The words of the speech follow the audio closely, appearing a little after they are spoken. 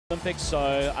Olympics,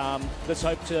 so let's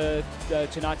hope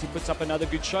tonight he puts up another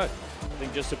good show. I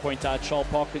think just to point out, Charles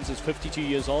Parkins is 52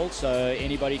 years old, so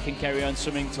anybody can carry on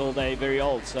swimming till they're very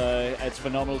old. So it's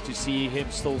phenomenal to see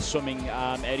him still swimming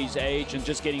at his age and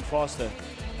just getting faster.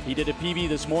 He did a PB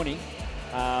this morning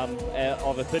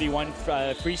of a 31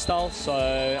 freestyle,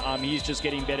 so he's just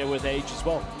getting better with age as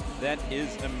well. That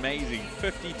is amazing.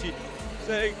 52.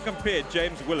 So compare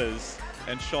James Willers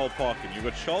and Charles Parkin. You've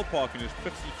got Charles Parkin who's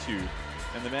 52,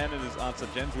 and the man in his answer,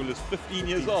 James Willers, 15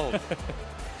 years old.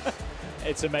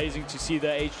 It's amazing to see the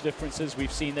age differences.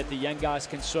 We've seen that the young guys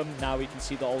can swim. Now we can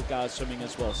see the old guys swimming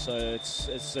as well. So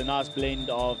it's a nice blend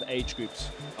of age groups.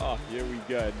 Oh, here we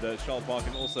go. And Charles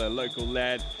Parkin, also a local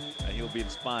lad, and he'll be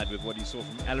inspired with what he saw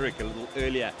from Alaric a little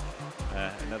earlier.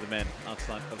 Another man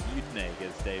outside of Uteneg,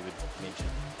 as David mentioned.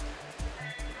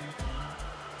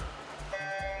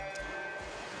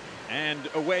 And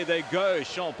away they go.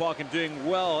 Charles Parkin doing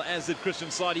well, as did Christian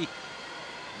Sadi.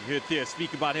 You heard Theo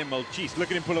speak about him. Well, geez,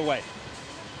 look at him pull away.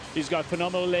 He's got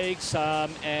phenomenal legs,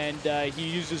 and he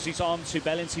uses his arms to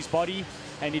balance his body,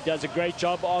 and he does a great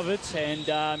job of it.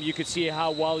 And you could see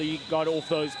how well he got off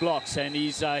those blocks, and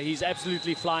he's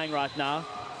absolutely flying right now.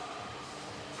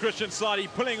 Christian Sadi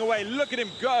pulling away. Look at him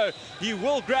go. He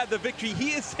will grab the victory.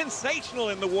 He is sensational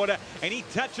in the water, and he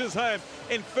touches home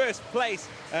in first place.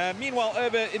 Meanwhile,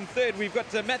 over in third, we've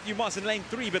got Matthew Moss in lane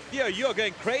 3. But Theo, you're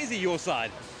going crazy your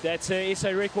side. That's a SA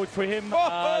record for him,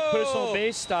 personal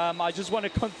best. I just want to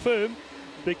confirm,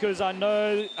 because I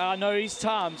know his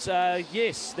times.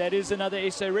 Yes, that is another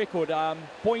SA record.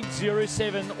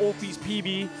 0.07 off his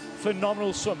PB.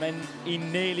 Phenomenal swim, and he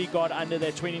nearly got under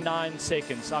that 29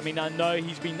 seconds. I mean, I know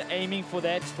he's been aiming for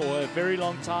that for a very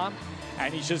long time,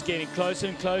 and he's just getting closer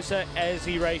and closer as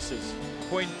he races.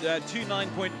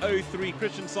 29.03,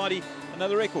 Christian Sadi,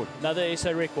 another record. Another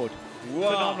SA record.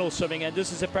 Wow. Phenomenal swimming, and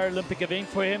this is a Paralympic event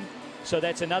for him. So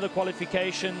that's another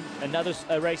qualification, another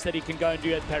race that he can go and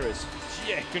do at Paris.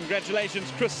 Yeah,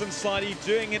 congratulations, Christian Sadi,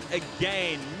 doing it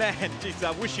again. Man, geez,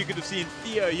 I wish you could have seen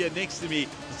Theo here next to me,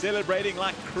 celebrating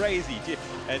like crazy.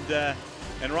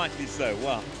 And rightly so.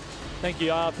 Wow. Thank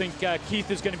you. I think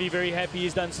Keith is going to be very happy.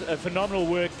 He's done phenomenal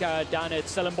work down at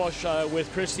Stellenbosch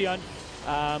with Christian.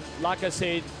 Like I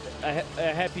said, a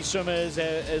happy swimmer is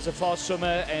a fast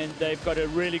swimmer, and they've got a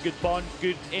really good bond,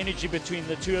 good energy between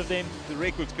the two of them. The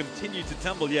records continue to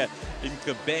tumble here in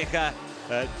Quebec.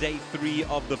 Day 3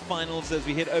 of the finals as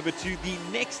we head over to the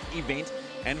next event,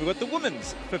 and we've got the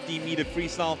women's 15-meter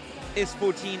freestyle,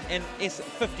 S14 and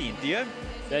S15. Theo?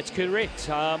 That's correct.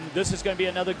 This is going to be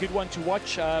another good one to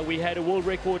watch. We had a world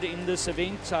record in this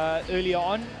event earlier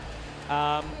on.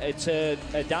 It's a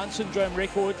Down syndrome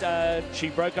record.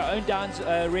 She broke her own Down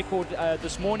record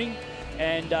this morning,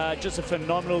 and just a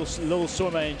phenomenal little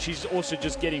swimmer, and she's also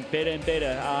just getting better and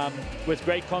better. With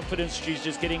great confidence, she's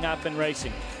just getting up and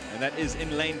racing. And that is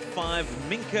in lane 5,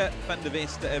 Minka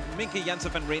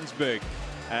Janssen van Rensburg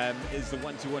is the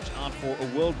one to watch out for. A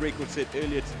world record set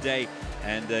earlier today,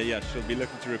 and yeah, she'll be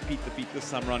looking to repeat the feat this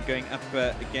time around, going up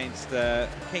against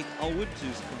Kate Alwood,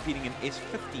 who's competing in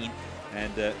S15,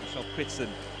 and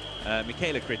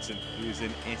Michaela Kretzen, who's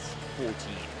in S14.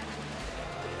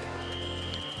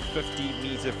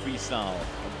 50-meter freestyle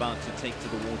about to take to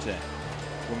the water.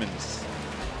 Women's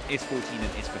S14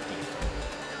 and S15.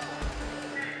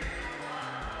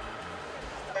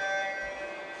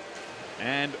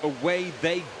 And away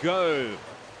they go.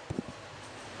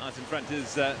 Out in front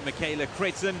is Michaela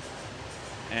Kretzen.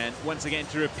 And once again,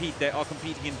 to repeat, they are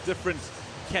competing in different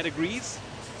categories.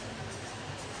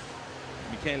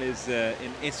 Michaela is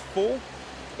in S4.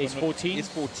 S14.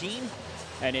 S14.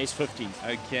 And S15.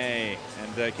 Okay.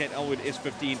 And Kate Elwood,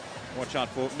 S15. Watch out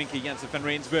for Minka Janssen van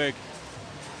Rensburg.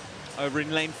 Over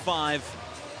in lane 5.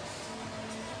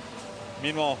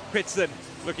 Meanwhile, Kretzen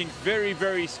looking very,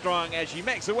 very strong as she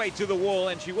makes her way to the wall,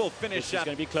 and she will finish up. It's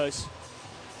going to be close.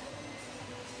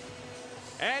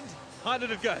 And how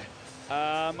did it go?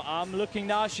 I'm looking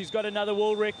now. She's got another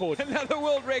world record. Another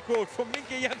world record for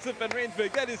Minka Janssen van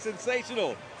Rensburg. That is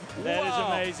sensational. That is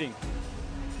amazing.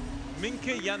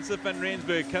 Minka Janssen van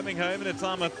Rensburg coming home in a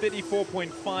time of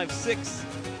 34.56.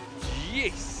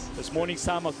 Yes. This morning's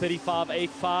time of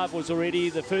 35.85 was already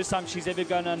the first time she's ever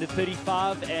gone under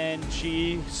 35, and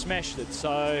she smashed it.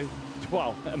 So,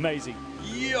 wow, amazing.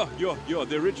 Yeah.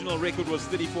 The original record was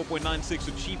 34.96,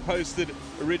 which she posted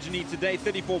originally today,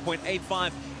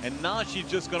 34.85, and now she's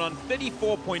just gone on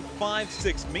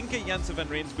 34.56. Minka Janssen van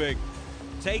Rensburg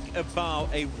take a bow,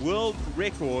 a world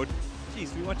record.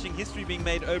 Geez, we're watching history being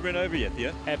made over and over yet,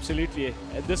 yeah? Absolutely.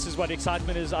 This is what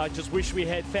excitement is. I just wish we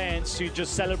had fans to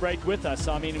just celebrate with us.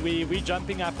 I mean, we're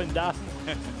jumping up and down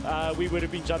we would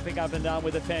have been jumping up and down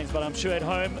with the fans. But I'm sure at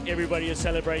home, everybody is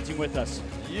celebrating with us.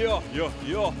 Yeah.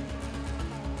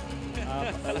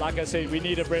 Like I said, we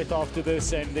need a breath after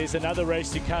this, and there's another race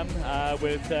to come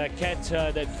with Kat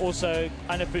that also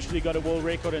unofficially got a world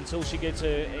record until she gets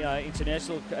her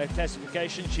international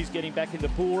classification. She's getting back in the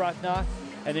pool right now.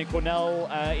 And then Cornell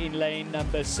in lane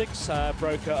number 6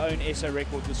 broke her own SA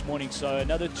record this morning. So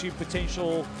another 2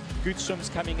 potential good swims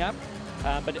coming up.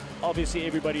 But obviously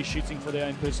everybody's shooting for their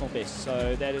own personal best.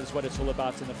 So that is what it's all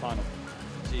about in the final.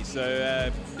 Gee,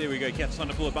 so there we go. Kat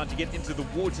Swanepoel about to get into the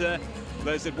water. For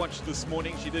those that watched this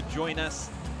morning, she did join us.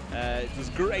 It was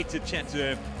great to chat to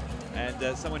her.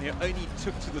 And someone who only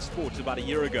took to the sport about a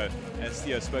year ago, as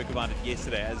Theo spoke about it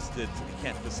yesterday, as did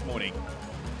Kat this morning.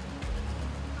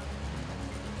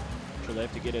 She'll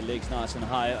have to get her legs nice and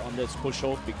high on this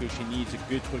push-off because she needs a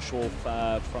good push-off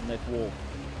from that wall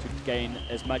to gain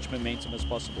as much momentum as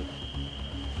possible.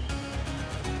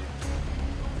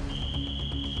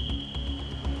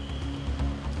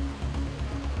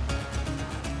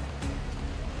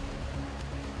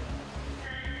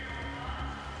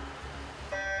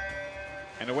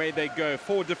 And away they go.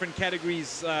 4 different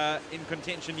categories in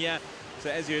contention here. So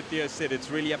as you heard Theo said,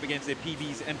 it's really up against their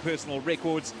PBs and personal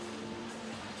records.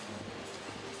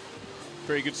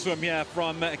 Very good swim here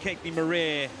from Caitlin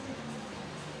Marais.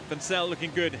 Vincel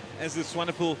looking good, as is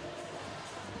Swanepoel.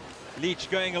 Leach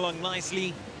going along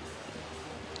nicely.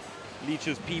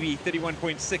 Leach's PB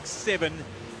 31.67.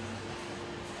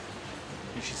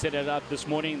 She set it up this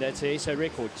morning. That's a SA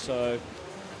record. So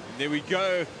there we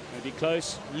go. Maybe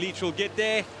close. Leach will get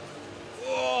there.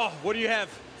 Oh, what do you have?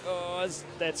 Oh,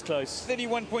 that's close.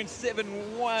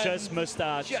 31.71. Just missed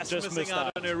out. Just missing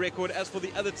out on her record. As for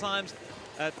the other times,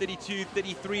 32,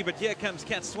 33. But here comes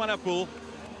Kat Swanepoel.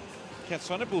 Kat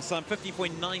Swanepoel, some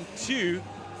 50.92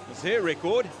 was her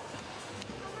record.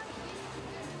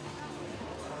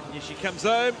 Here she comes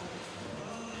home.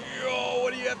 Oh,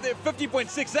 what do you have there?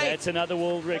 50.68. That's another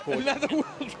world record. Another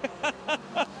world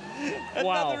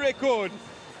Wow. Another record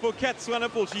for Kat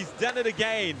Swanepoel. She's done it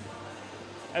again.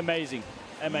 Amazing.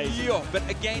 Amazing. Yeah, but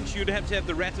again, she would have to have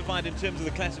the ratified in terms of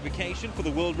the classification for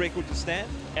the world record to stand.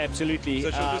 Absolutely.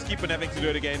 So she'll just keep on having to do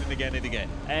it again and again and again.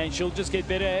 And she'll just get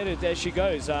better at it as she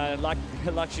goes. Like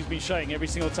she's been showing, every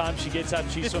single time she gets up,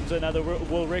 she swims another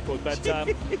world record. But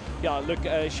yeah, look,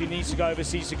 she needs to go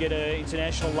overseas to get an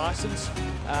international license.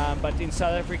 But in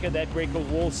South Africa, that record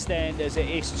will stand as a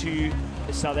S2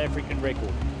 South African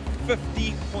record.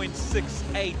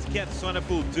 50.68. Kat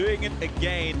Swanepoel doing it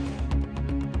again.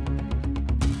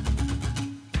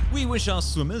 We wish our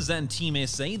swimmers and Team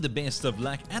SA the best of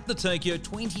luck at the Tokyo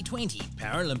 2020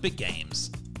 Paralympic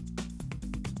Games.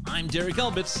 I'm Derek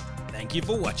Alberts. Thank you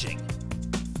for watching.